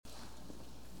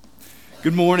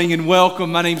Good morning and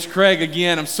welcome. My name's Craig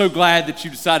again. I'm so glad that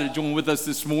you decided to join with us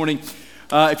this morning.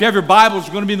 If you have your Bibles,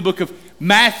 we're going to be in the book of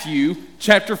Matthew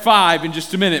chapter 5 in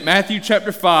just a minute. Matthew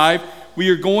chapter 5, we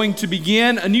are going to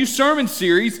begin a new sermon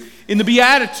series in the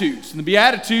Beatitudes. And the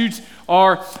Beatitudes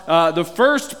are the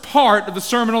first part of the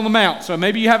Sermon on the Mount. So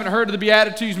maybe you haven't heard of the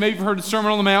Beatitudes, maybe you've heard of the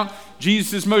Sermon on the Mount,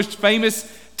 Jesus' most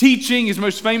famous teaching, his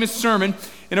most famous sermon.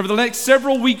 And over the next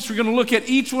several weeks, we're going to look at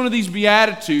each one of these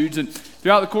Beatitudes. And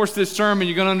throughout the course of this sermon,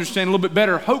 you're going to understand a little bit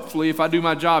better, hopefully, if I do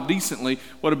my job decently,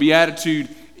 what a Beatitude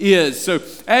is. So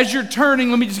as you're turning,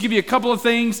 let me just give you a couple of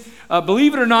things.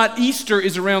 Believe it or not, Easter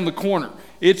is around the corner.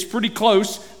 It's pretty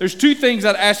close. There's two things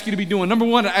I'd ask you to be doing. Number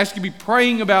one, I'd ask you to be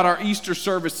praying about our Easter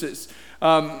services.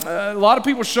 A lot of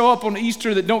people show up on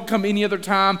Easter that don't come any other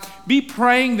time. Be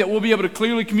praying that we'll be able to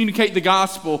clearly communicate the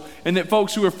gospel and that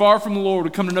folks who are far from the Lord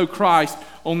will come to know Christ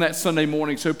on that Sunday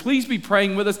morning. So please be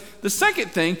praying with us. The second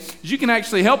thing is you can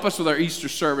actually help us with our Easter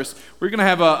service. We're going to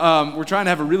have we're trying to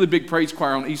have a really big praise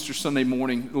choir on Easter Sunday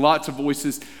morning. Lots of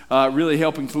voices really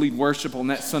helping to lead worship on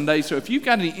that Sunday. So if you've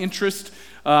got any interest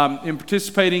in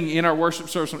participating in our worship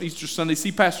service on Easter Sunday,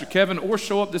 see Pastor Kevin or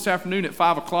show up this afternoon at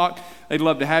 5 o'clock. They'd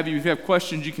love to have you. If you have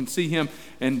questions, you can see him,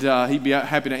 and he'd be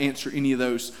happy to answer any of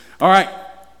those. All right.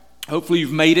 Hopefully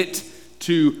you've made it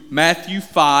to Matthew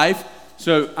 5.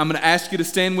 So I'm going to ask you to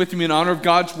stand with me in honor of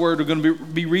God's Word. We're going to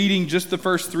be reading just the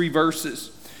first 3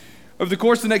 verses. Over the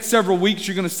course of the next several weeks,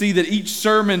 you're going to see that each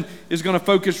sermon is going to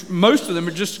focus, most of them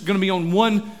are just going to be on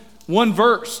one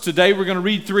verse. Today we're going to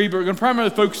read 3, but we're going to primarily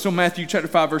focus on Matthew chapter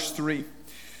 5, verse 3.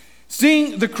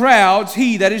 Seeing the crowds,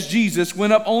 he, that is Jesus,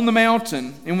 went up on the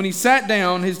mountain, and when he sat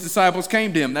down, his disciples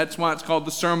came to him. That's why it's called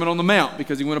the Sermon on the Mount,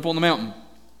 because he went up on the mountain.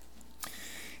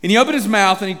 And he opened his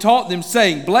mouth and he taught them,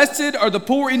 saying, Blessed are the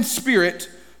poor in spirit,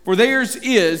 for theirs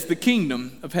is the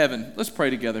kingdom of heaven. Let's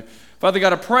pray together. Father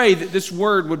God, I pray that this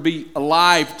word would be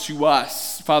alive to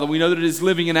us. Father, we know that it is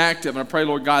living and active, and I pray,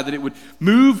 Lord God, that it would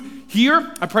move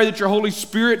here. I pray that your Holy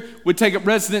Spirit would take up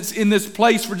residence in this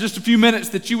place for just a few minutes,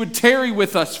 that you would tarry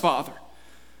with us, Father.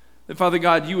 That, Father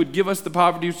God, you would give us the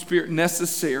poverty of spirit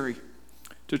necessary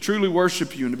to truly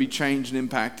worship you and to be changed and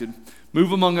impacted.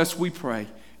 Move among us, we pray.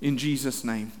 In Jesus'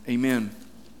 name, amen.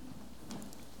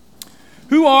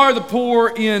 Who are the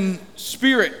poor in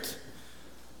spirit?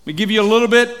 Let me give you a little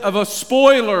bit of a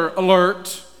spoiler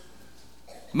alert.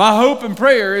 My hope and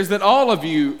prayer is that all of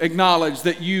you acknowledge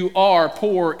that you are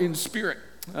poor in spirit.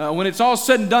 When it's all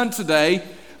said and done today,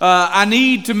 I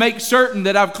need to make certain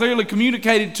that I've clearly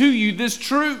communicated to you this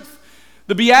truth.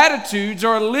 The Beatitudes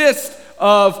are a list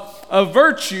of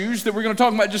virtues that we're going to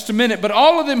talk about in just a minute, but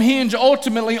all of them hinge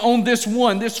ultimately on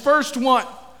this first one.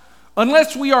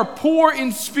 Unless we are poor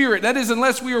in spirit, that is,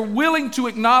 unless we are willing to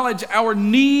acknowledge our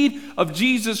need of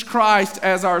Jesus Christ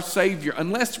as our Savior,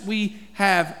 unless we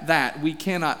have that, we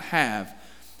cannot have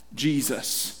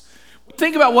Jesus.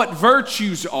 Think about what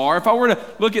virtues are. If I were to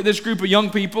look at this group of young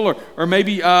people, or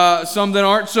maybe some that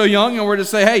aren't so young, and were to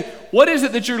say, hey, what is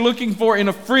it that you're looking for in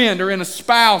a friend or in a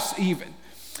spouse even?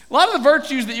 A lot of the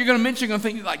virtues that you're going to mention, you're going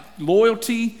to think like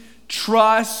loyalty,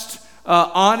 trust,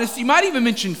 honesty. You might even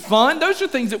mention fun. Those are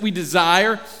things that we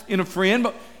desire in a friend.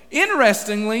 But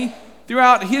interestingly,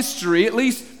 throughout history, at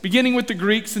least beginning with the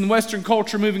Greeks and Western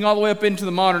culture, moving all the way up into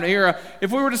the modern era,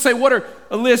 if we were to say what are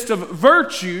a list of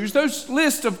virtues, those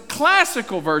lists of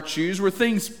classical virtues were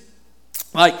things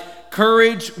like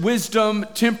courage, wisdom,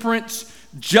 temperance,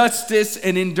 justice,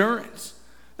 and endurance.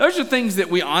 Those are things that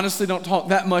we honestly don't talk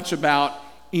that much about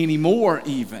anymore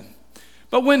even.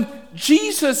 But when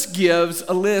Jesus gives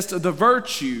a list of the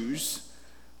virtues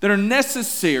that are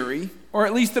necessary, or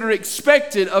at least that are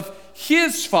expected of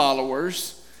his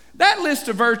followers, that list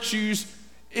of virtues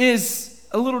is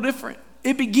a little different.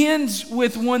 It begins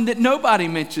with one that nobody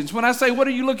mentions. When I say, what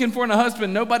are you looking for in a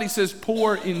husband? Nobody says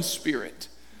poor in spirit.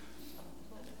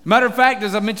 Matter of fact,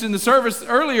 as I mentioned in the service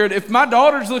earlier, if my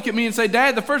daughters look at me and say,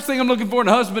 Dad, the first thing I'm looking for in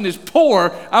a husband is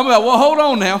poor, I'm like, well, hold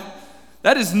on now.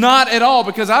 That is not at all,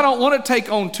 because I don't want to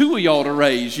take on 2 of y'all to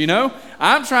raise, you know.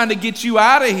 I'm trying to get you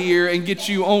out of here and get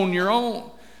you on your own.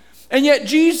 And yet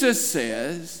Jesus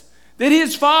says that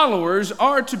his followers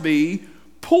are to be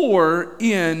poor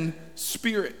in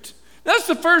spirit. That's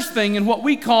the first thing in what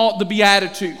we call the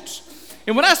Beatitudes.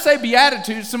 And when I say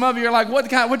Beatitudes, some of you are like,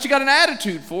 what you got an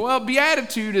attitude for? Well,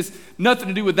 Beatitude is nothing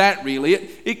to do with that really.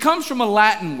 It comes from a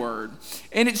Latin word,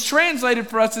 and it's translated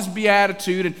for us as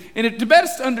Beatitude. And to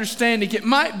best understanding, it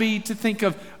might be to think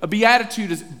of a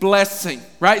Beatitude as blessing,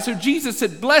 right? So Jesus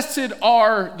said, blessed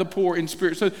are the poor in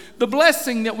spirit. So the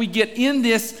blessing that we get in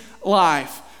this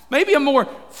life. Maybe a more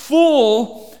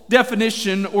full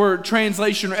definition or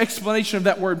translation or explanation of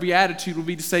that word Beatitude would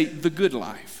be to say the good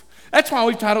life. That's why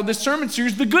we've titled this sermon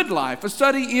series, The Good Life, a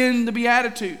study in the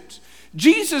Beatitudes.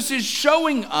 Jesus is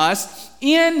showing us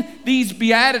in these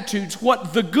Beatitudes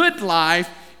what the good life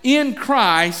in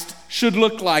Christ should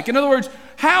look like. In other words,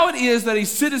 how it is that a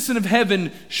citizen of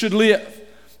heaven should live.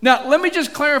 Now, let me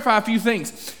just clarify a few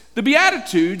things. The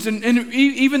Beatitudes, and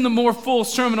even the more full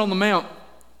Sermon on the Mount,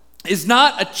 is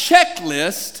not a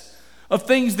checklist of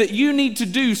things that you need to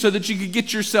do so that you can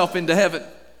get yourself into heaven.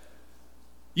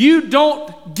 You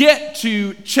don't get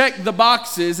to check the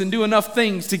boxes and do enough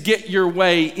things to get your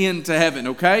way into heaven,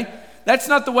 okay? That's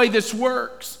not the way this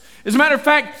works. As a matter of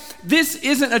fact, this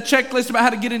isn't a checklist about how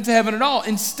to get into heaven at all.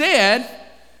 Instead,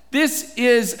 this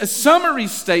is a summary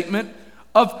statement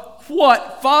of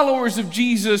what followers of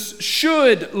Jesus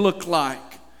should look like,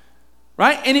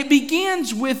 right? And it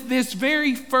begins with this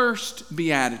very first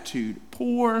beatitude,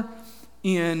 poor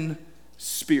in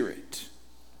spirit.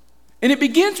 And it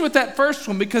begins with that first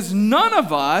one because none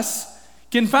of us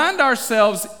can find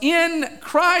ourselves in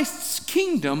Christ's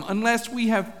kingdom unless we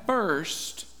have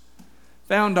first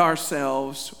found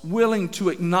ourselves willing to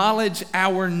acknowledge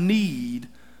our need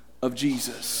of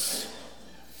Jesus.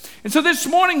 And so this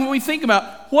morning when we think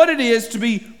about what it is to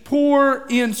be poor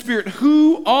in spirit,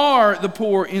 who are the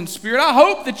poor in spirit? I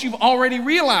hope that you've already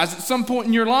realized at some point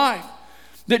in your life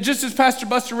that just as Pastor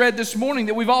Buster read this morning,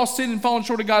 that we've all sinned and fallen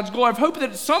short of God's glory. I hope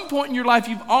that at some point in your life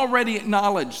you've already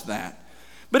acknowledged that.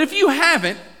 But if you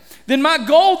haven't, then my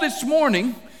goal this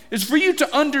morning is for you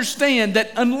to understand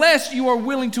that unless you are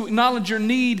willing to acknowledge your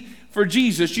need for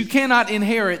Jesus, you cannot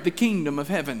inherit the kingdom of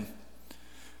heaven.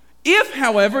 If,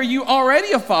 however, you are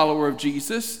already a follower of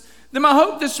Jesus, then my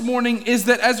hope this morning is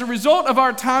that as a result of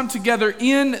our time together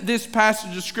in this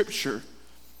passage of Scripture,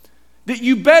 that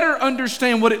you better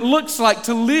understand what it looks like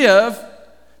to live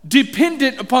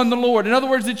dependent upon the Lord. In other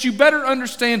words, that you better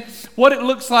understand what it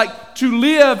looks like to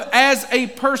live as a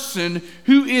person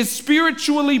who is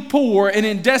spiritually poor and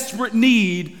in desperate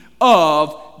need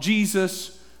of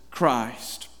Jesus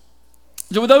Christ.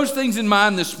 So with those things in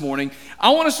mind this morning, I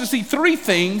want us to see three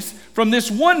things from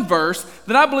this one verse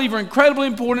that I believe are incredibly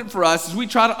important for us as we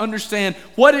try to understand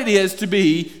what it is to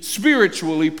be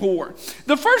spiritually poor.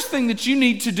 The first thing that you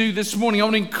need to do this morning, I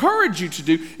want to encourage you to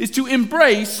do, is to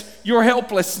embrace your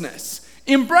helplessness.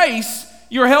 Embrace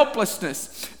your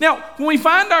helplessness. Now, when we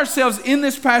find ourselves in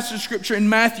this passage of Scripture in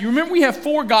Matthew, remember we have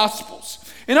 4 Gospels.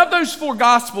 And of those 4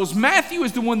 Gospels, Matthew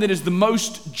is the one that is the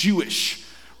most Jewish.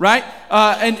 Right?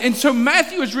 And so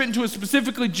Matthew is written to a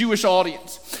specifically Jewish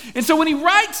audience. And so when he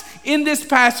writes in this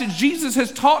passage, Jesus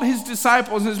has taught his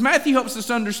disciples, and as Matthew helps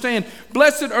us understand,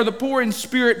 blessed are the poor in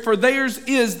spirit, for theirs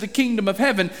is the kingdom of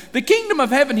heaven. The kingdom of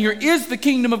heaven here is the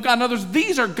kingdom of God. In other words,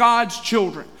 these are God's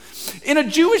children. In a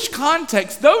Jewish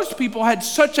context, those people had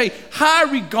such a high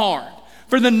regard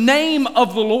for the name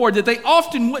of the Lord that they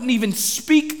often wouldn't even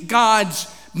speak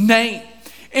God's name.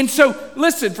 And so,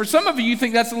 listen, for some of you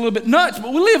think that's a little bit nuts,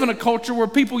 but we live in a culture where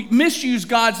people misuse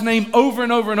God's name over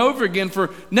and over and over again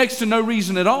for next to no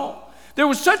reason at all. There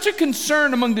was such a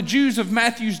concern among the Jews of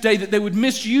Matthew's day that they would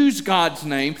misuse God's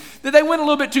name that they went a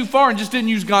little bit too far and just didn't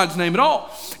use God's name at all.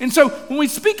 And so, when we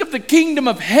speak of the kingdom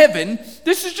of heaven,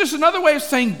 this is just another way of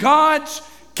saying God's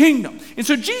kingdom. And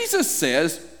so, Jesus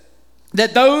says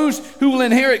that those who will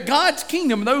inherit God's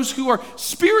kingdom are those who are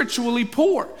spiritually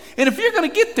poor. And if you're going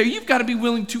to get there, you've got to be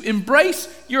willing to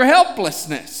embrace your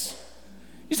helplessness.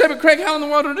 You say, but Craig, how in the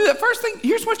world do I do that? First thing,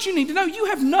 here's what you need to know. You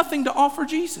have nothing to offer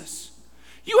Jesus.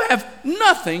 You have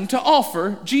nothing to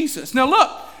offer Jesus. Now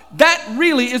look, that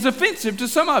really is offensive to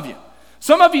some of you.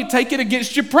 Some of you take it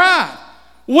against your pride.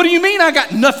 What do you mean I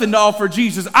got nothing to offer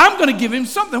Jesus? I'm going to give him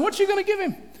something. What you going to give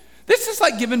him? This is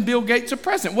like giving Bill Gates a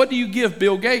present. What do you give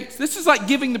Bill Gates? This is like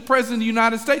giving the President of the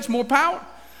United States more power.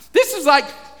 This is like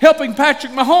helping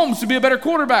Patrick Mahomes to be a better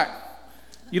quarterback.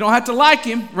 You don't have to like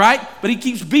him, right? But he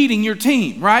keeps beating your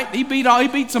team, right? He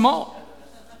beats them all.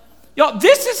 Y'all,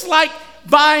 this is like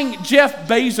buying Jeff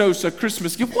Bezos a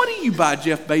Christmas gift. What do you buy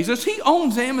Jeff Bezos? He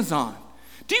owns Amazon.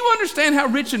 Do you understand how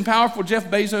rich and powerful Jeff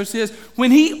Bezos is?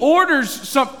 When he orders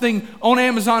something on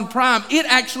Amazon Prime, it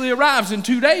actually arrives in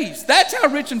 2 days. That's how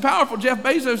rich and powerful Jeff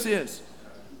Bezos is.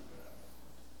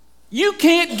 You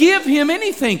can't give him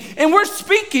anything. And we're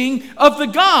speaking of the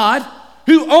God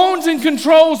who owns and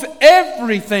controls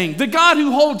everything. The God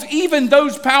who holds even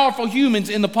those powerful humans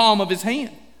in the palm of his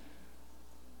hand.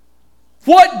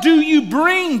 What do you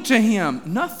bring to him?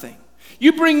 Nothing.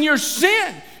 You bring your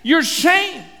sin, your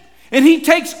shame. And he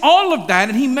takes all of that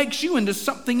and he makes you into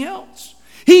something else.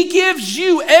 He gives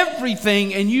you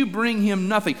everything and you bring him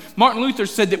nothing. Martin Luther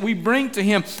said that we bring to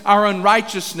him our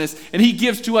unrighteousness and he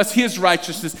gives to us his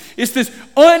righteousness. It's this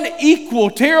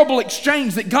unequal, terrible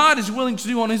exchange that God is willing to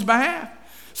do on his behalf.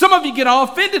 Some of you get all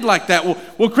offended like that.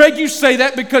 Well, Craig, you say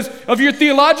that because of your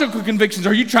theological convictions.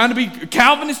 Are you trying to be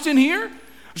Calvinist in here?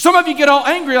 Some of you get all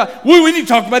angry like, well, we need to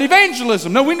talk about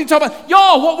evangelism. No, we need to talk about,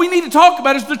 y'all, what we need to talk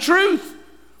about is the truth.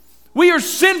 We are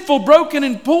sinful, broken,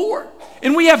 and poor.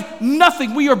 And we have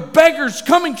nothing. We are beggars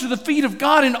coming to the feet of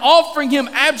God and offering him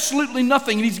absolutely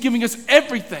nothing. And he's giving us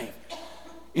everything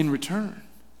in return.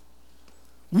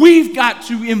 We've got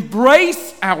to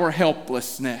embrace our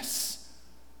helplessness.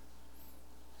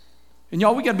 And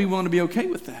y'all, we got to be willing to be okay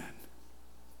with that.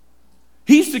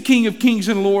 He's the King of Kings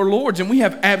and Lord of Lords, and we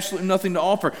have absolutely nothing to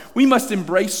offer. We must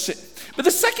embrace it. But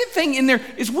the second thing in there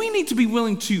is we need to be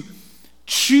willing to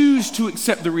choose to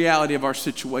accept the reality of our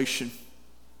situation.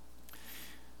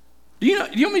 Do you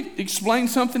want me to explain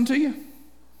something to you?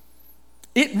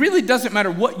 It really doesn't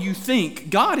matter what you think.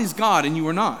 God is God and you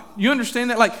are not. You understand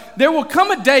that? Like, there will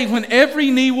come a day when every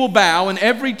knee will bow and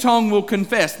every tongue will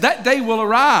confess. That day will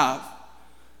arrive.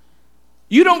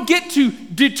 You don't get to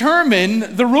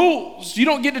determine the rules. You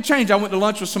don't get to change. I went to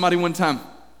lunch with somebody one time,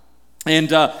 and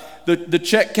the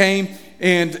check came,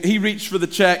 and he reached for the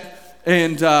check,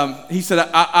 and he said,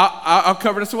 I'll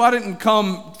cover it. I said, well, I didn't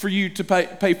come for you to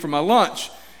pay for my lunch.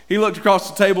 He looked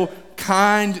across the table,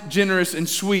 kind, generous, and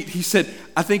sweet. He said,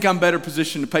 I think I'm better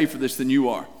positioned to pay for this than you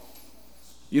are.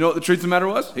 You know what the truth of the matter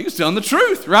was? He was telling the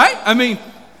truth, right? I mean,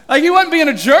 like, he wasn't being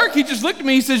a jerk. He just looked at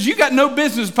me. He says, you got no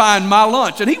business buying my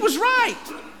lunch. And he was right.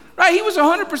 Right? He was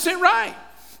 100% right.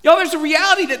 Y'all, there's a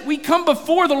reality that we come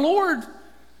before the Lord.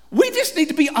 We just need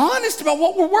to be honest about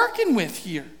what we're working with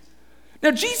here.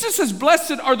 Now, Jesus says,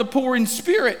 blessed are the poor in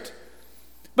spirit.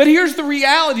 But here's the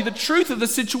reality, the truth of the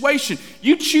situation.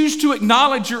 You choose to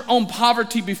acknowledge your own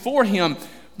poverty before him,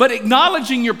 but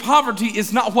acknowledging your poverty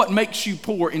is not what makes you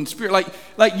poor in spirit.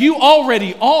 Like you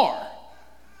already are.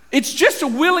 It's just a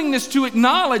willingness to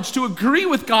acknowledge, to agree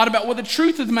with God about what the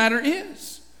truth of the matter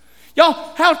is.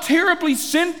 Y'all, how terribly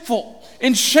sinful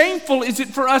and shameful is it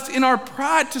for us in our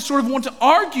pride to sort of want to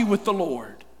argue with the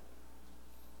Lord?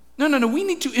 No. We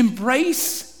need to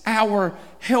embrace our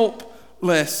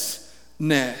helplessness.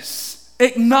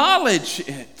 Acknowledge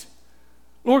it.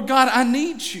 Lord God, I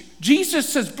need you. Jesus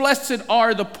says, blessed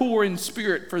are the poor in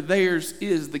spirit, for theirs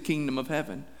is the kingdom of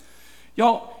heaven.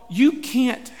 Y'all, you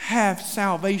can't have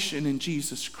salvation in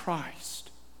Jesus Christ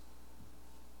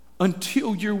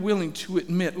until you're willing to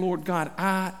admit, Lord God,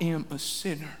 I am a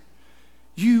sinner.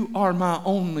 You are my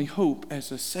only hope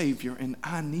as a Savior, and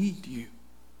I need you.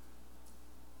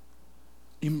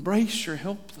 Embrace your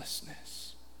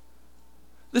helplessness.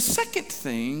 The second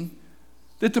thing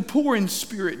that the poor in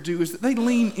spirit do is that they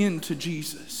lean into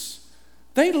Jesus.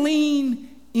 They lean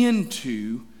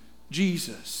into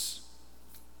Jesus.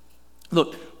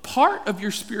 Look, part of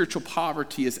your spiritual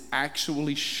poverty is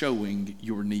actually showing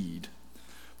your need.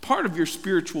 Part of your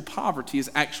spiritual poverty is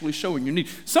actually showing your need.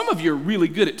 Some of you are really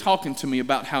good at talking to me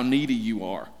about how needy you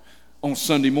are on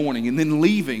Sunday morning and then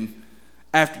leaving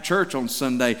after church on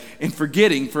Sunday and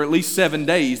forgetting for at least 7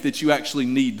 days that you actually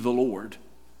need the Lord.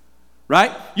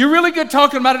 Right? You're really good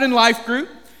talking about it in life group.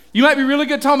 You might be really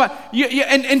good talking about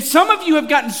and some of you have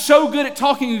gotten so good at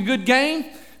talking a good game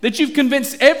that you've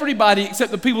convinced everybody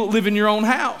except the people that live in your own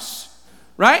house.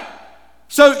 Right?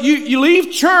 So you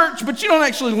leave church, but you don't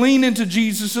actually lean into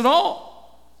Jesus at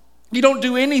all. You don't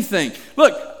do anything.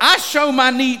 Look, I show my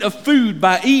need of food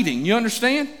by eating. You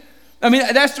understand? I mean,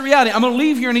 that's the reality. I'm going to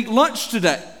leave here and eat lunch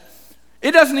today.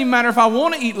 It doesn't even matter if I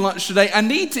want to eat lunch today. I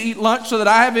need to eat lunch so that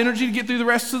I have energy to get through the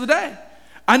rest of the day.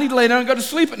 I need to lay down and go to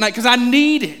sleep at night because I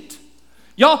need it.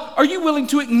 Y'all, are you willing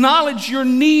to acknowledge your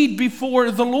need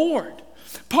before the Lord?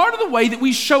 Part of the way that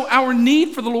we show our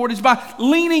need for the Lord is by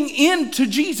leaning into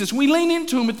Jesus. We lean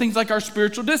into him with things like our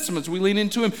spiritual disciplines. We lean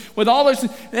into him with all those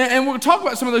things. And we'll talk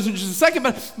about some of those in just a second.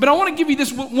 But I want to give you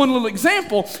this one little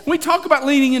example. When we talk about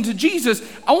leaning into Jesus,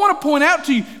 I want to point out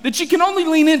to you that you can only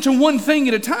lean into one thing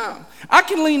at a time. I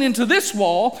can lean into this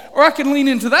wall or I can lean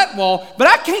into that wall, but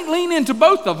I can't lean into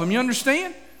both of them. You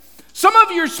understand? Some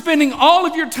of you are spending all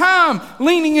of your time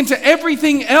leaning into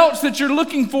everything else that you're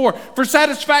looking for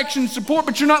satisfaction and support,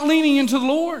 but you're not leaning into the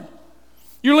Lord.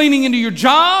 You're leaning into your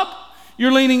job.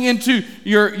 You're leaning into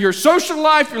your social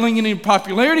life. You're leaning into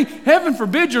popularity. Heaven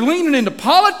forbid you're leaning into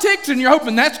politics and you're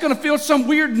hoping that's going to fill some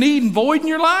weird need and void in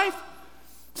your life.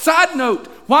 Side note,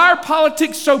 why are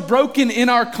politics so broken in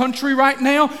our country right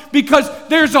now? Because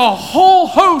there's a whole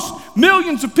host,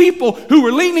 millions of people who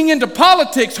are leaning into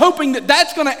politics, hoping that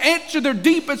that's going to answer their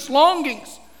deepest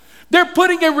longings. They're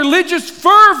putting a religious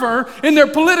fervor in their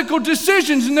political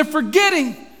decisions, and they're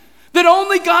forgetting that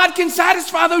only God can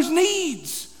satisfy those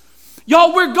needs.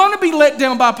 Y'all, we're going to be let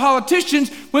down by politicians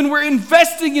when we're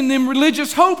investing in them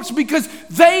religious hopes because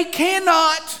they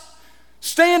cannot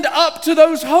stand up to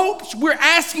those hopes. We're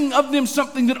asking of them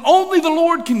something that only the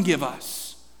Lord can give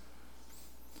us.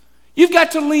 You've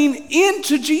got to lean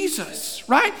into Jesus,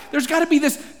 right? There's got to be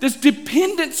this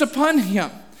dependence upon Him.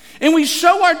 And we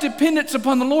show our dependence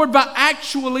upon the Lord by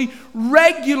actually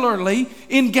regularly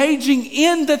engaging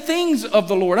in the things of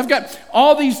the Lord. I've got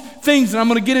all these things that I'm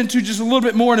going to get into just a little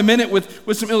bit more in a minute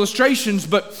with some illustrations.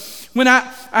 But when I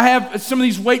have some of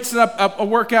these weights that I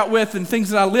work out with and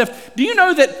things that I lift, do you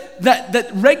know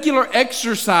that regular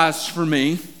exercise for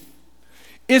me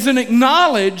is an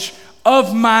acknowledge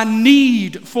of my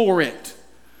need for it?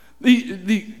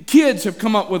 The kids have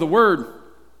come up with a word.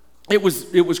 It was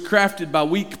crafted by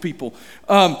weak people.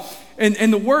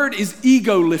 And the word is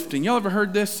ego lifting. Y'all ever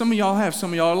heard this? Some of y'all have.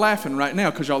 Some of y'all are laughing right now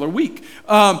because y'all are weak.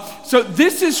 So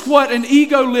this is what an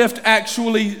ego lift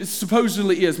actually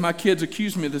supposedly is. My kids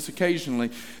accuse me of this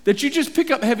occasionally. That you just pick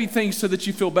up heavy things so that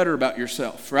you feel better about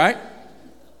yourself, right?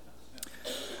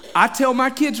 I tell my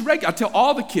kids I tell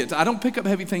all the kids, I don't pick up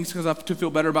heavy things because I have to feel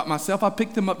better about myself. I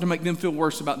pick them up to make them feel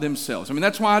worse about themselves. I mean,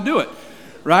 that's why I do it,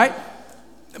 right?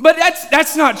 But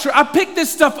that's not true. I pick this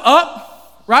stuff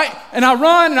up, right? And I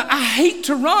run, and I hate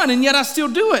to run, and yet I still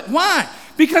do it. Why?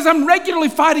 Because I'm regularly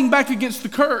fighting back against the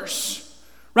curse,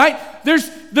 right? There's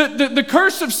the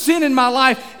curse of sin in my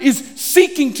life is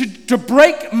seeking to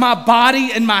break my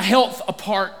body and my health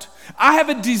apart. I have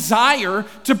a desire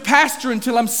to pastor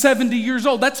until I'm 70 years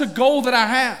old. That's a goal that I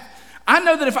have. I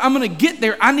know that if I'm going to get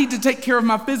there, I need to take care of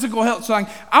my physical health. So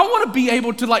I want to be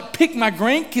able to pick my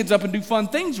grandkids up and do fun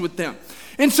things with them.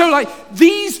 And so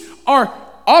these are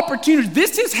opportunities.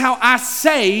 This is how I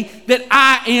say that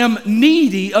I am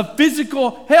needy of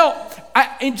physical health.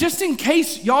 And just in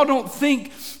case y'all don't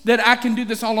think that I can do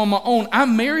this all on my own, I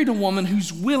married a woman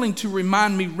who's willing to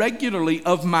remind me regularly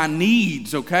of my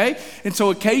needs, okay? And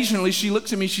so occasionally she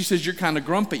looks at me, she says, "You're kind of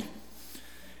grumpy.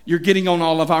 You're getting on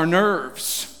all of our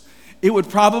nerves. It would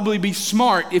probably be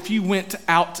smart if you went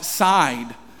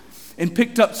outside and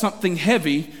picked up something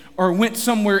heavy or went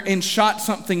somewhere and shot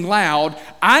something loud.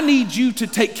 I need you to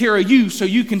take care of you so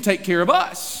you can take care of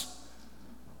us."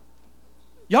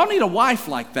 Y'all need a wife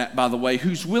like that, by the way,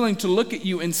 who's willing to look at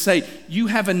you and say, you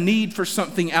have a need for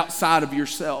something outside of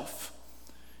yourself.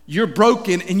 You're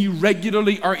broken and you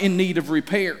regularly are in need of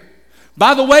repair.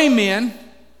 By the way, men,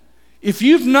 if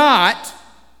you've not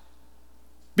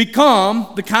become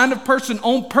the kind of person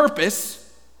on purpose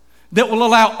that will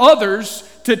allow others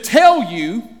to tell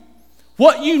you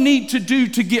what you need to do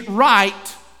to get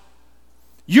right,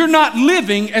 you're not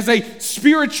living as a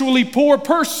spiritually poor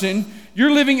person.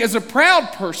 You're living as a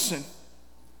proud person.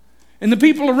 And the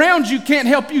people around you can't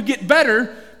help you get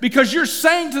better because you're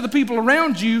saying to the people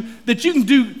around you that you can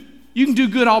do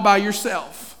good all by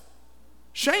yourself.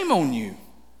 Shame on you.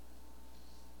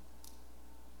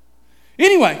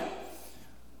 Anyway,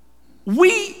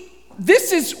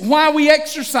 this is why we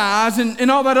exercise and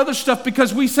all that other stuff,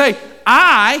 because we say,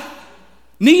 I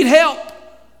need help.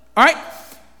 All right?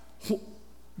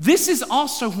 This is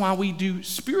also why we do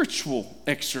spiritual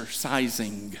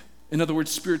exercising. In other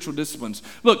words, spiritual disciplines.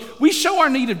 Look, we show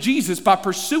our need of Jesus by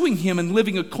pursuing Him and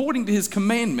living according to His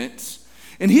commandments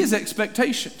and His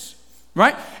expectations,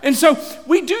 right? And so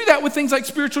we do that with things like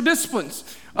spiritual disciplines.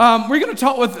 We're going to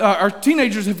talk with our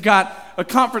teenagers have got a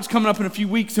conference coming up in a few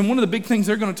weeks, and one of the big things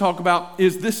they're going to talk about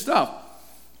is this stuff.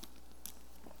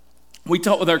 We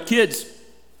talk with our kids,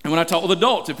 and when I talk with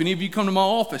adults, if any of you come to my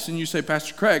office and you say,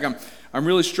 "Pastor Craig, I'm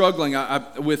really struggling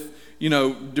with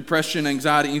depression,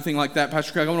 anxiety, anything like that.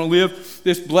 Pastor Craig, I want to live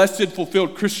this blessed,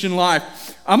 fulfilled Christian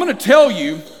life." I'm going to tell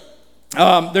you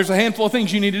there's a handful of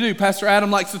things you need to do. Pastor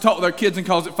Adam likes to talk with our kids and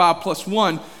calls it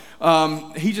 5+1.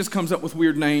 He just comes up with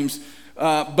weird names.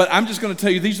 But I'm just going to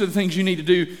tell you these are the things you need to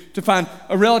do to find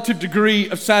a relative degree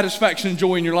of satisfaction and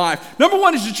joy in your life. Number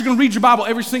one is that you're going to read your Bible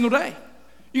every single day.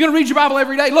 You're going to read your Bible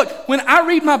every day. Look, when I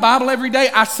read my Bible every day,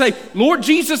 I say, "Lord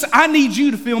Jesus, I need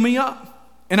you to fill me up."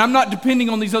 And I'm not depending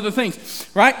on these other things,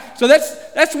 right? So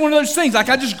that's one of those things.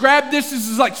 I just grab this. This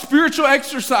is like spiritual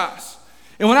exercise.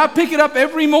 And when I pick it up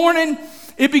every morning,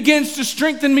 it begins to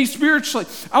strengthen me spiritually.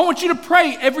 I want you to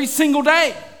pray every single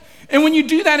day. And when you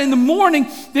do that in the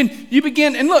morning, then you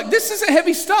begin, and look, this isn't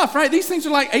heavy stuff, right? These things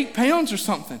are like 8 pounds or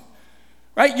something,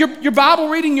 right? Your Bible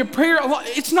reading, your prayer,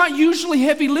 it's not usually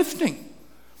heavy lifting.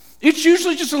 It's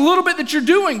usually just a little bit that you're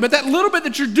doing, but that little bit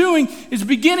that you're doing is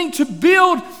beginning to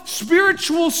build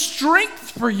spiritual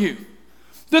strength for you.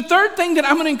 The third thing that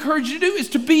I'm going to encourage you to do is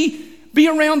to be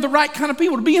around the right kind of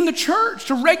people, to be in the church,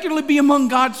 to regularly be among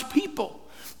God's people.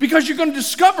 Because you're going to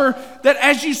discover that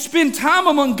as you spend time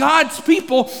among God's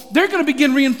people, they're going to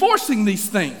begin reinforcing these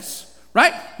things,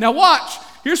 right? Now watch.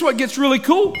 Here's what gets really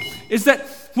cool, is that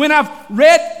when I've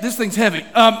read, this thing's heavy,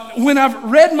 when I've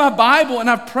read my Bible and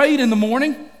I've prayed in the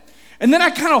morning, and then I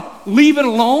kind of leave it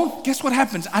alone, guess what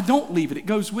happens? I don't leave it. It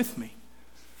goes with me.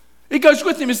 It goes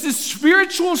with me. It's this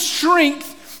spiritual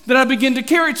strength that I begin to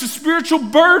carry. It's a spiritual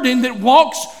burden that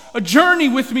walks a journey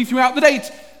with me throughout the day.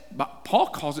 Paul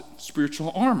calls it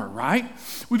spiritual armor, right?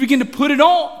 We begin to put it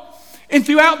on. And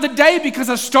throughout the day, because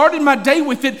I started my day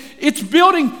with it, it's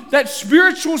building that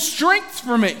spiritual strength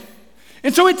for me.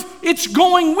 And so it's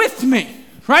going with me,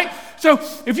 right? So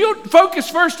if you focus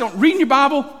first on reading your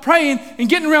Bible, praying, and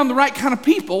getting around the right kind of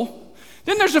people,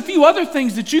 then there's a few other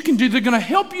things that you can do that are going to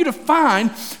help you to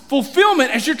find fulfillment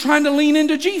as you're trying to lean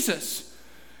into Jesus.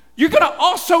 You're going to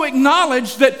also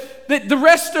acknowledge that the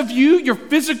rest of you, your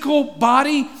physical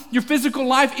body, your physical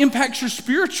life impacts your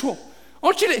spiritual. I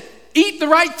want you to eat the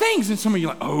right things. And some of you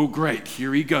are like, oh, great,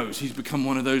 here he goes. He's become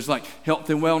one of those like health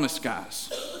and wellness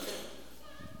guys.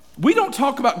 We don't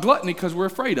talk about gluttony because we're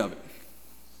afraid of it.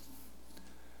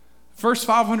 First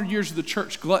 500 years of the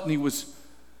church, gluttony was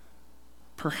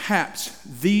perhaps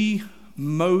the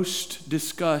most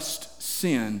discussed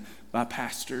sin by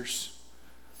pastors.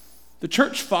 The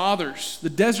church fathers, the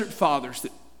desert fathers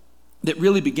that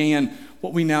really began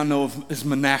what we now know of as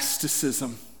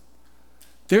monasticism,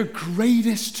 their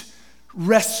greatest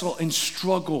wrestle and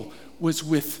struggle was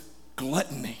with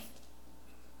gluttony.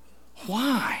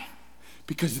 Why?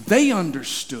 Because they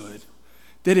understood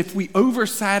that if we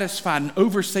oversatisfied and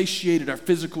oversatiated our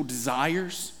physical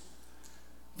desires,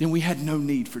 then we had no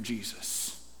need for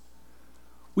Jesus.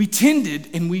 We tended,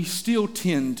 and we still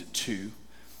tend to,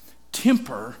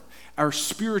 temper our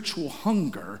spiritual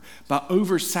hunger by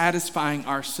oversatisfying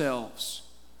ourselves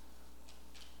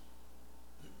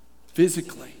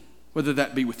physically, whether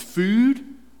that be with food,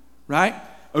 right?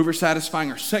 Oversatisfying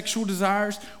our sexual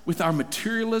desires, with our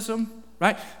materialism,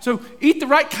 right? So eat the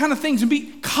right kind of things and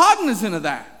be cognizant of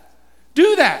that.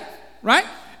 Do that, right?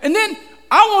 And then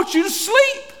I want you to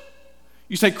sleep.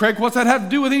 You say, Craig, what's that have to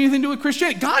do with anything to do with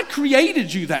Christianity? God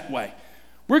created you that way.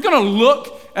 We're going to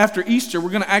look after Easter. We're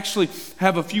going to actually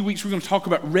have a few weeks. We're going to talk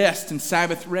about rest and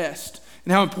Sabbath rest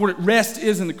and how important rest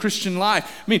is in the Christian life.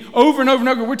 I mean, over and over and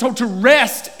over, we're told to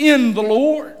rest in the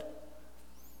Lord.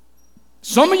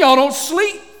 Some of y'all don't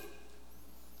sleep.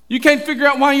 You can't figure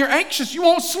out why you're anxious. You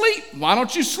won't sleep. Why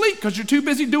don't you sleep? Because you're too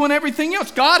busy doing everything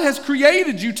else. God has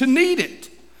created you to need it.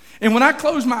 And when I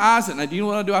close my eyes at night, do you know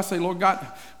what I do? I say, Lord God,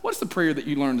 what's the prayer that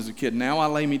you learned as a kid? Now I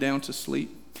lay me down to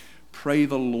sleep. Pray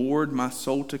the Lord my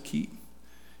soul to keep.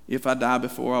 If I die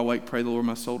before I wake, pray the Lord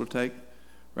my soul to take.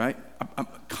 Right? I'm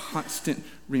a constant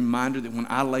reminder that when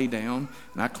I lay down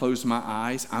and I close my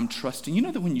eyes, I'm trusting. You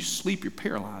know that when you sleep, you're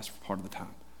paralyzed for part of the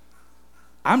time.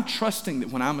 I'm trusting that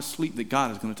when I'm asleep that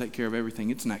God is going to take care of everything.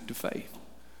 It's an act of faith.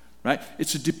 Right?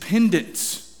 It's a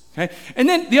dependence. Okay? And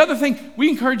then the other thing we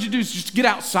encourage you to do is just get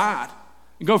outside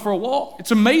and go for a walk.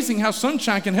 It's amazing how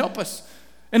sunshine can help us.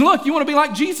 And look, you want to be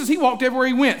like Jesus? He walked everywhere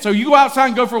he went. So you go outside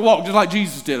and go for a walk just like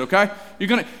Jesus did, okay?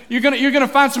 You're gonna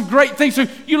find some great things. So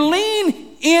you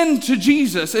lean into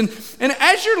Jesus. And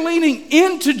as you're leaning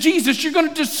into Jesus, you're going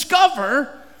to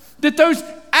discover that those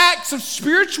acts of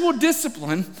spiritual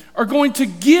discipline are going to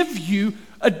give you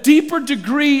a deeper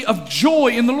degree of joy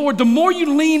in the Lord. The more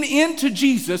you lean into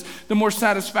Jesus, the more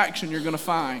satisfaction you're going to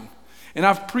find. And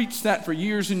I've preached that for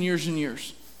years and years and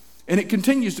years. And it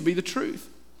continues to be the truth.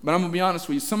 But I'm going to be honest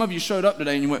with you. Some of you showed up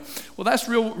today and you went, well, that's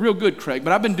real good, Craig.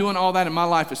 But I've been doing all that and my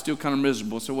life is still kind of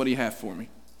miserable. So what do you have for me?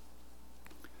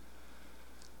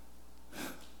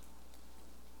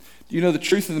 You know, the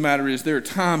truth of the matter is there are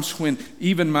times when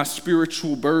even my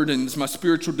spiritual burdens, my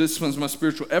spiritual disciplines, my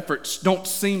spiritual efforts don't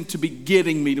seem to be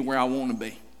getting me to where I want to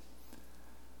be.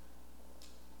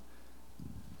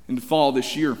 In the fall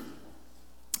this year,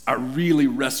 I really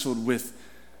wrestled with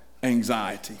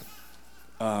anxiety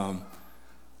at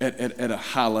a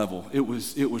high level. It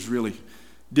was really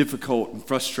difficult and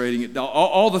frustrating.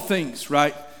 All the things,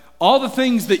 right? All the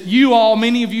things that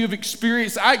many of you have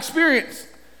experienced, I experienced.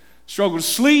 Struggle to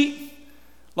sleep,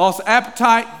 lost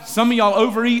appetite. Some of y'all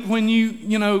overeat when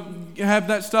you have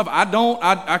that stuff. I don't.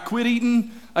 I quit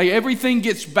eating. Like everything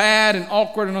gets bad and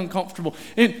awkward and uncomfortable.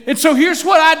 And so here's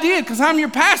what I did, because I'm your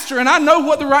pastor and I know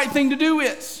what the right thing to do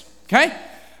is. Okay?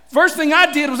 First thing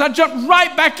I did was I jumped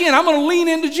right back in. I'm going to lean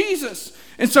into Jesus.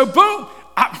 And so boom,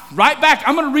 right back.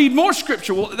 I'm going to read more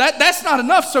scripture. Well, that's not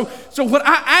enough. So what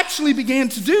I actually began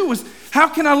to do was How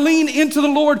can I lean into the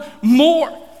Lord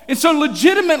more? And so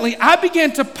legitimately, I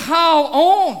began to pile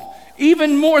on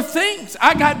even more things.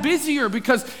 I got busier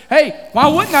because, hey, why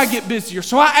wouldn't I get busier?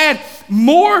 So I add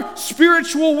more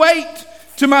spiritual weight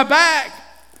to my bag.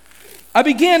 I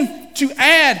began to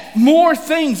add more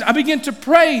things. I began to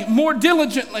pray more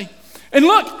diligently. And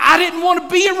look, I didn't want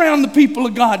to be around the people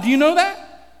of God. Do you know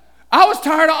that? I was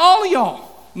tired of all of y'all.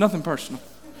 Nothing personal.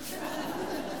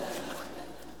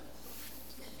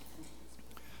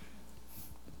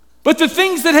 But the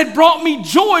things that had brought me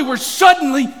joy were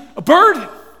suddenly a burden.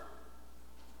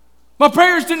 My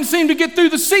prayers didn't seem to get through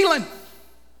the ceiling.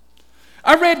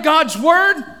 I read God's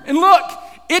word, and look,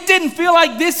 it didn't feel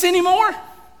like this anymore.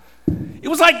 It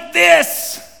was like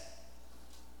this.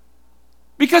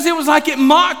 Because it was like it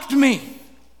mocked me.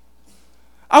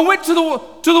 I went to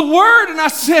the word and I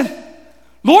said,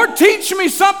 Lord, teach me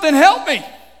something, help me.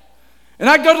 And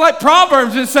I'd go to like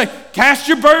Proverbs and say, cast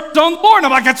your burdens on the Lord. And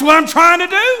I'm like, that's what I'm trying to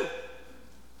do.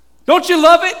 Don't you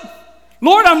love it?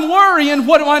 Lord, I'm worrying.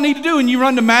 What do I need to do? And you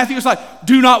run to Matthew. It's like,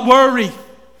 do not worry.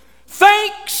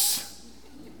 Thanks.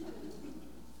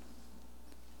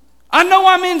 I know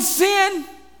I'm in sin.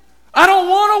 I don't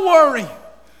want to worry.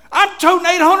 I'm toting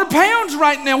 800 pounds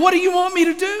right now. What do you want me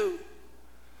to do?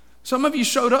 Some of you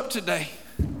showed up today.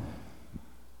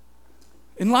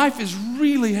 And life is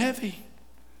really heavy.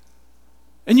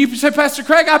 And you say, Pastor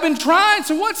Craig, I've been trying,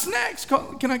 so what's next?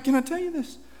 Can I tell you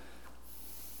this?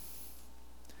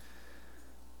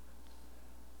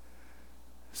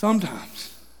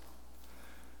 Sometimes,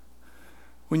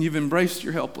 when you've embraced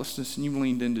your helplessness and you've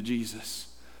leaned into Jesus,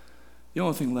 the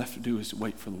only thing left to do is to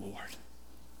wait for the Lord.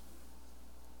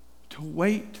 To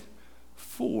wait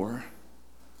for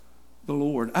the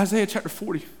Lord. Isaiah chapter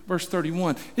 40, verse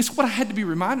 31. It's what I had to be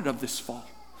reminded of this fall.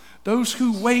 Those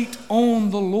who wait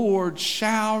on the Lord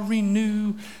shall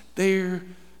renew their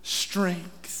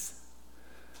strength.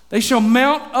 They shall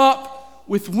mount up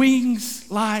with wings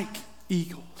like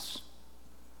eagles.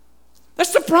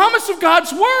 That's the promise of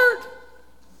God's word.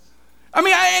 I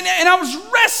mean, I was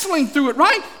wrestling through it,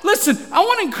 right? Listen, I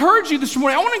want to encourage you this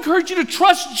morning. I want to encourage you to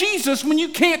trust Jesus when you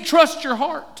can't trust your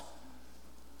heart.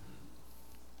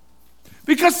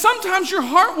 Because sometimes your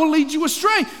heart will lead you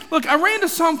astray. Look, I ran to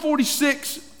Psalm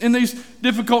 46 in these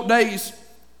difficult days,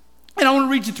 and I want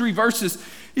to read you 3 verses.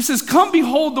 He says, come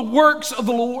behold the works of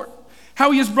the Lord,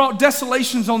 how he has brought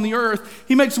desolations on the earth.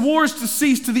 He makes wars to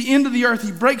cease to the end of the earth.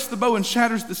 He breaks the bow and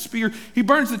shatters the spear. He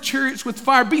burns the chariots with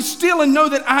fire. Be still and know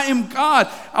that I am God.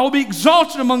 I will be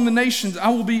exalted among the nations. I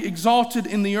will be exalted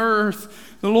in the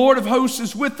earth. The Lord of hosts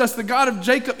is with us. The God of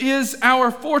Jacob is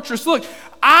our fortress. Look,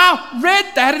 I read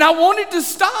that and I wanted to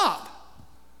stop.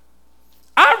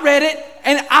 I read it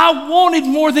and I wanted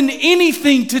more than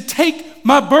anything to take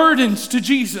my burdens to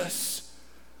Jesus.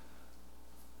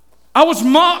 I was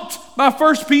mocked by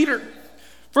 1 Peter.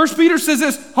 1 Peter says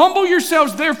this, humble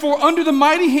yourselves therefore under the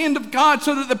mighty hand of God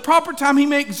so that at the proper time he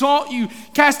may exalt you,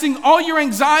 casting all your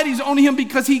anxieties on him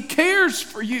because he cares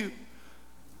for you.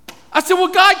 I said,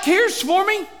 well, God cares for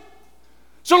me.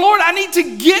 So Lord, I need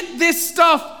to get this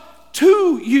stuff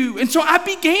to you. And so I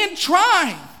began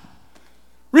trying.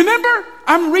 Remember,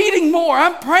 I'm reading more,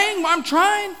 I'm praying, I'm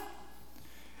trying.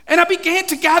 And I began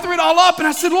to gather it all up, and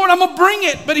I said, Lord, I'm going to bring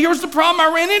it. But here's the problem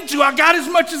I ran into. I got as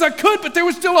much as I could, but there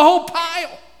was still a whole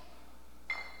pile.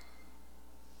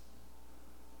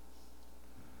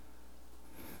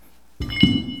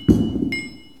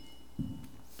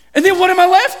 And then what am I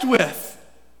left with?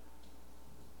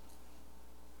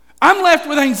 I'm left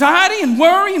with anxiety and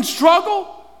worry and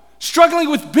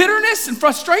struggling with bitterness and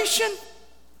frustration,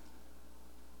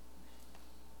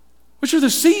 which are the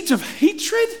seeds of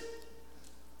hatred.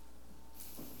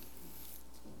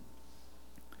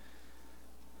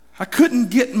 I couldn't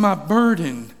get my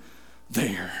burden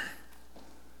there.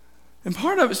 And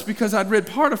part of it's because I'd read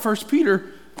part of 1 Peter,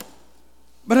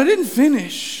 but I didn't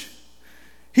finish.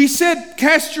 He said,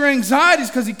 cast your anxieties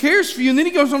because he cares for you. And then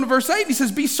he goes on to verse 8. He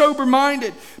says, be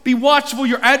sober-minded. Be watchful.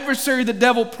 Your adversary, the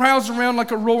devil, prowls around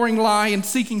like a roaring lion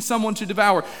seeking someone to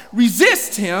devour.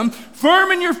 Resist him,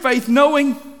 firm in your faith,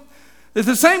 knowing that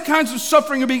the same kinds of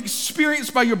suffering are being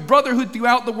experienced by your brotherhood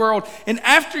throughout the world. And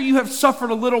after you have suffered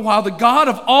a little while, the God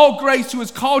of all grace, who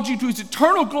has called you to his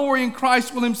eternal glory in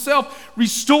Christ, will himself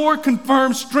restore,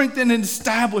 confirm, strengthen, and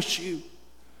establish you.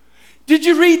 Did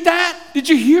you read that? Did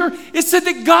you hear? It said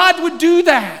that God would do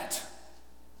that.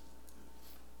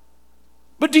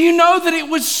 But do you know that it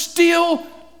was still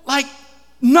like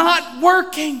not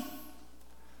working?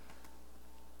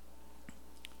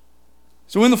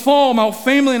 So in the fall, my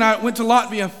family and I went to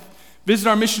Latvia, visit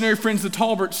our missionary friends, the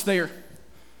Talberts there.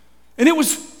 And it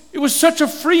was was such a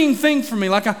freeing thing for me.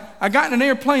 Like I got in an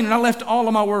airplane and I left all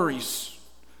of my worries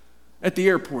at the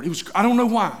airport. I don't know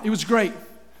why. It was great.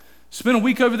 Spent a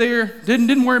week over there,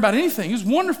 didn't worry about anything. It was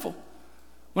wonderful.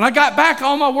 When I got back,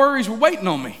 all my worries were waiting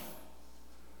on me.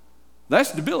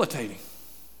 That's debilitating.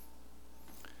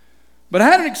 But I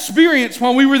had an experience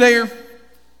while we were there.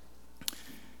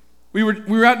 We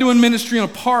were out doing ministry in a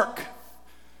park.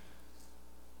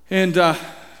 And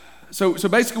so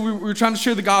basically we were trying to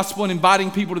share the gospel and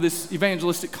inviting people to this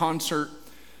evangelistic concert.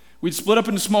 We'd split up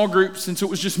into small groups, and so it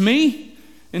was just me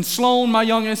and Sloan, my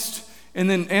youngest, and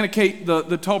then Anna Kate,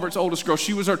 the Talbert's oldest girl.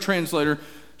 She was our translator.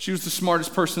 She was the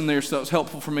smartest person there, so that was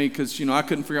helpful for me because, I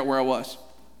couldn't figure out where I was.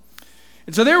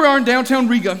 And so there we are in downtown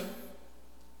Riga.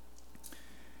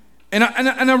 And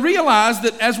I realized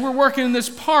that as we're working in this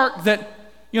park that,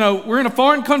 we're in a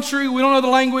foreign country, we don't know the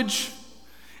language.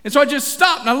 And so I just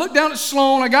stopped and I looked down at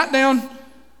Sloan. I got down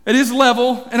at his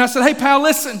level and I said, "Hey, pal,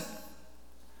 listen."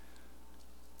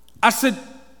 I said,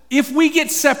 "If we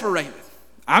get separated,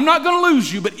 I'm not going to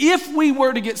lose you, but if we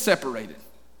were to get separated,"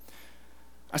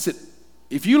 I said,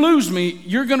 "if you lose me,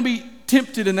 you're going to be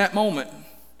tempted in that moment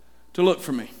to look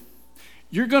for me.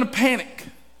 You're going to panic.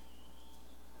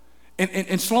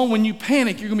 And Sloan, when you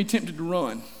panic, you're going to be tempted to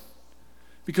run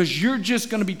because you're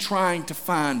just going to be trying to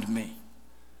find me."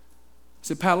 I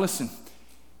said, "Pal, listen,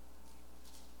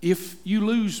 if you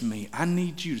lose me, I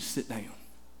need you to sit down.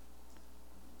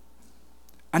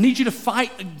 I need you to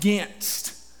fight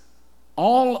against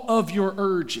all of your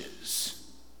urges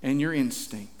and your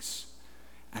instincts.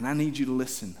 And I need you to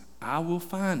listen. I will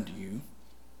find you.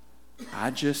 I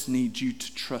just need you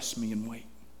to trust me and wait."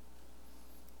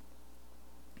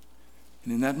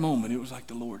 And in that moment, it was like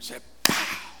the Lord said, "Pow!"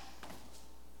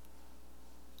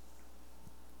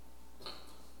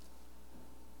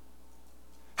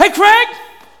 "Hey, Craig,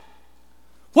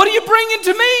 what are you bringing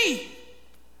to me?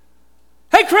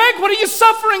 Hey, Craig, what are you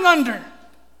suffering under?"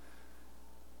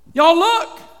 Y'all,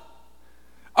 look.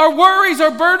 Our worries,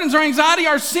 our burdens, our anxiety,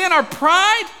 our sin, our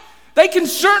pride, they can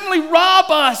certainly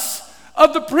rob us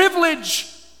of the privilege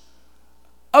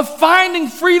of finding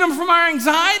freedom from our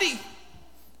anxiety.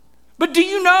 But do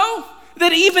you know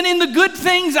that even in the good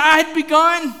things I had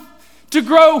begun to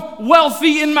grow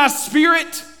wealthy in my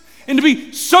spirit and to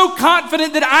be so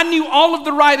confident that I knew all of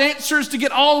the right answers to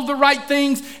get all of the right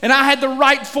things and I had the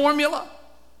right formula?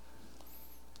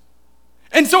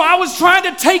 And so I was trying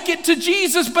to take it to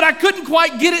Jesus, but I couldn't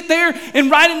quite get it there.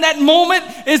 And right in that moment,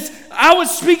 as I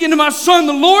was speaking to my son,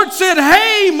 the Lord said,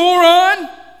 "Hey, moron."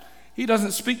 He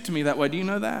doesn't speak to me that way. Do you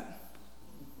know that?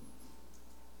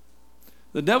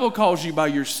 The devil calls you by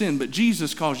your sin, but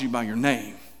Jesus calls you by your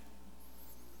name.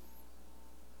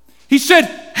 He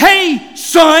said, "Hey,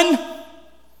 son."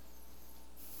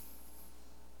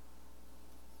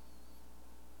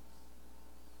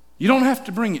 You don't have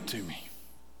to bring it to me.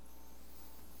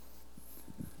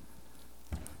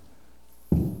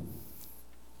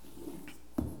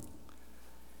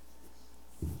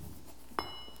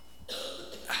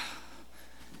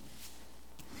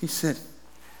 He said,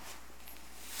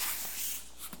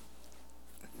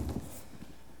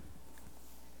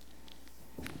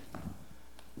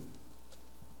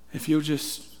 "If you'll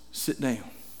just sit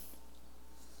down,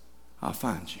 I'll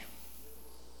find you."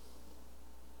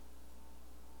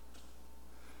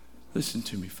 Listen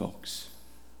to me, folks.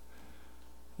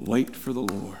 Wait for the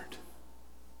Lord.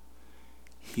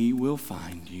 He will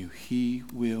find you. He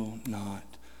will not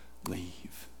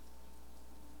leave.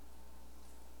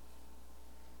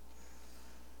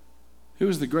 It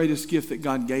was the greatest gift that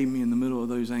God gave me in the middle of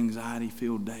those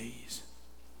anxiety-filled days.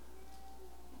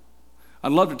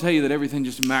 I'd love to tell you that everything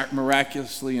just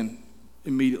miraculously and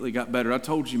immediately got better. I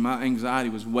told you my anxiety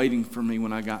was waiting for me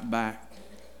when I got back.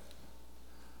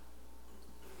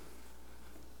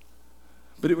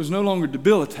 But it was no longer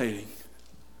debilitating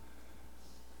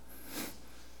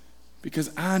because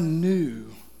I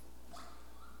knew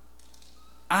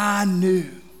that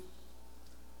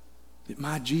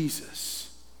my Jesus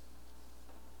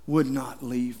would not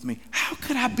leave me. How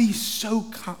could I be so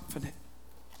confident?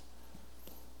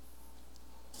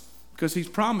 Because he's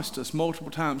promised us multiple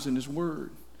times in his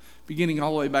word, beginning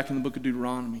all the way back in the book of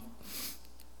Deuteronomy,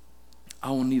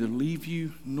 "I will neither leave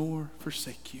you nor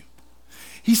forsake you."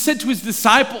 He said to his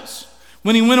disciples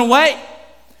when he went away,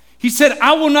 he said,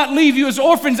 "I will not leave you as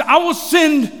orphans. I will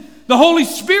send the Holy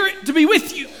Spirit to be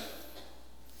with you."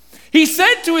 He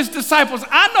said to his disciples,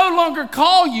 "I no longer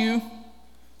call you,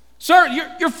 sir,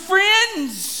 you're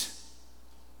friends."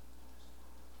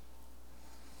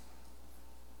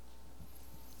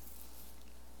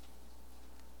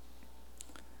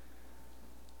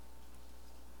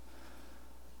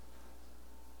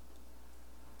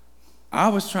 I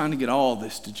was trying to get all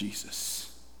this to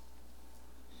Jesus.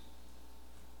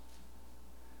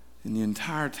 And the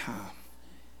entire time,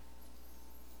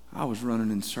 I was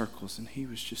running in circles, and he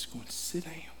was just going, sit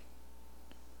down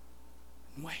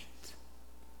and wait.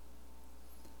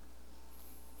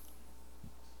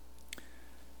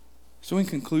 So in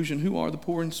conclusion, who are the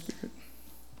poor in spirit?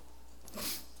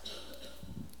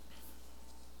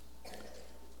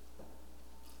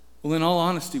 Well, in all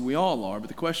honesty, we all are, but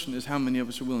the question is how many of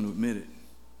us are willing to admit it?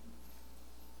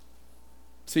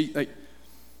 See, like,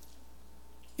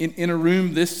 in a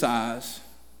room this size,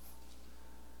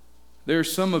 there are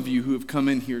some of you who have come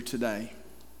in here today.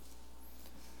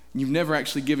 You've never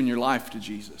actually given your life to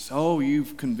Jesus. Oh,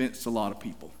 you've convinced a lot of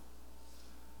people.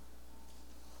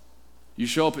 You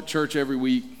show up at church every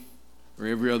week or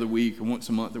every other week or once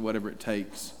a month or whatever it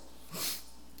takes.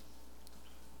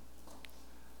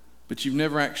 But you've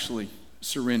never actually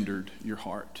surrendered your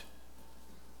heart.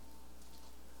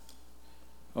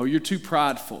 Oh, you're too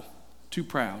prideful, too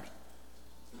proud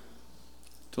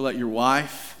to let your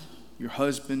wife, your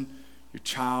husband, your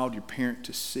child, your parent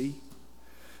to see.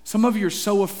 Some of you are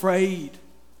so afraid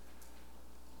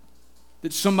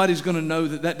that somebody's going to know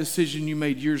that that decision you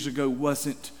made years ago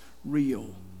wasn't real.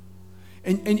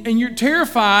 And you're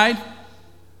terrified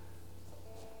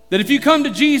that if you come to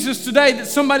Jesus today, that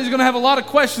somebody's going to have a lot of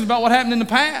questions about what happened in the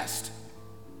past.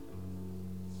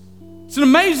 It's an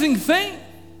amazing thing.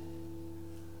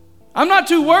 I'm not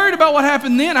too worried about what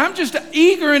happened then. I'm just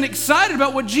eager and excited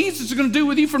about what Jesus is going to do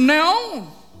with you from now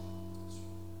on.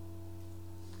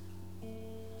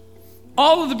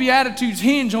 All of the Beatitudes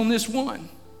hinge on this one: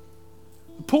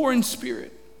 the poor in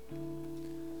spirit.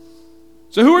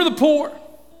 So who are the poor?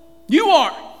 You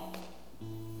are.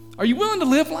 Are you willing to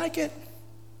live like it?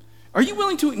 Are you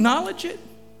willing to acknowledge it?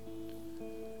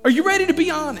 Are you ready to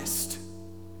be honest?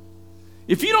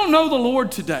 If you don't know the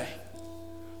Lord today,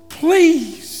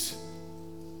 please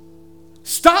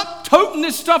stop toting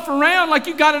this stuff around like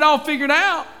you got it all figured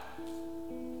out.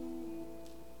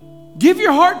 Give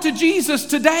your heart to Jesus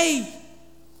today.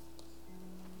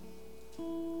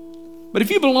 But if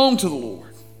you belong to the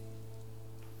Lord,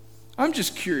 I'm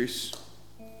just curious,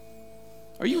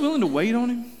 are you willing to wait on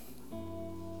Him?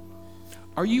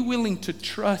 Are you willing to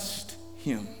trust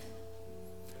Him?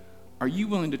 Are you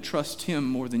willing to trust Him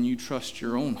more than you trust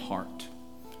your own heart,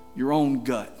 your own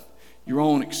gut, your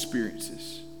own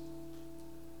experiences?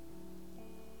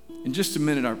 In just a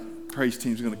minute, our praise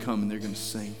team is going to come and they're going to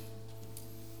sing.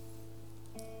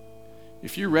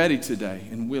 If you're ready today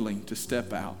and willing to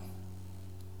step out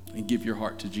and give your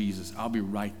heart to Jesus, I'll be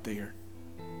right there,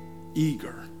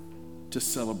 eager to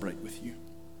celebrate with you.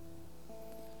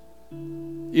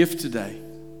 If today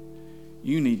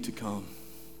you need to come,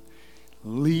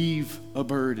 leave a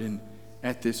burden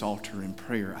at this altar in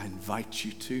prayer, I invite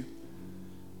you to.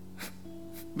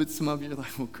 But some of you are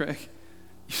like, well, Craig,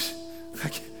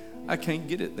 I can't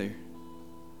get it there.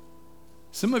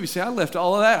 Some of you say, I left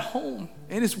all of that at home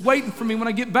and it's waiting for me when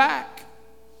I get back.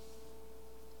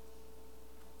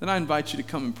 Then I invite you to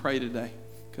come and pray today,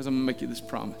 because I'm going to make you this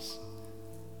promise.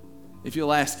 If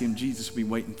you'll ask Him, Jesus will be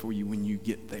waiting for you when you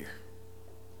get there.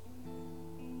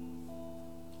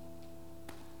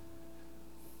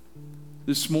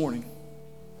 This morning,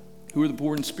 who are the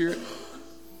poor in spirit?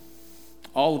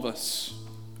 All of us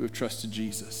who have trusted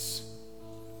Jesus.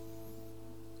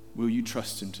 Will you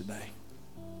trust Him today?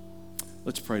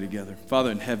 Let's pray together.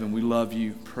 Father in heaven, we love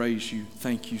you, praise you.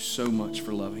 Thank you so much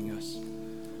for loving us.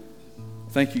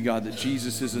 Thank you, God, that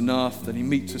Jesus is enough, that He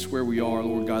meets us where we are,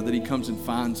 Lord God, that He comes and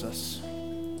finds us.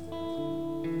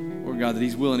 Lord God, that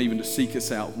He's willing even to seek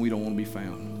us out when we don't want to be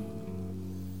found.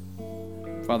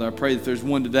 Father, I pray that there's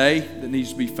one today that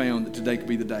needs to be found, that today could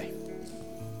be the day.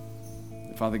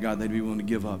 That, Father God, they'd be willing to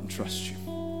give up and trust you.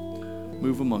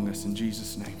 Move among us in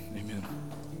Jesus' name.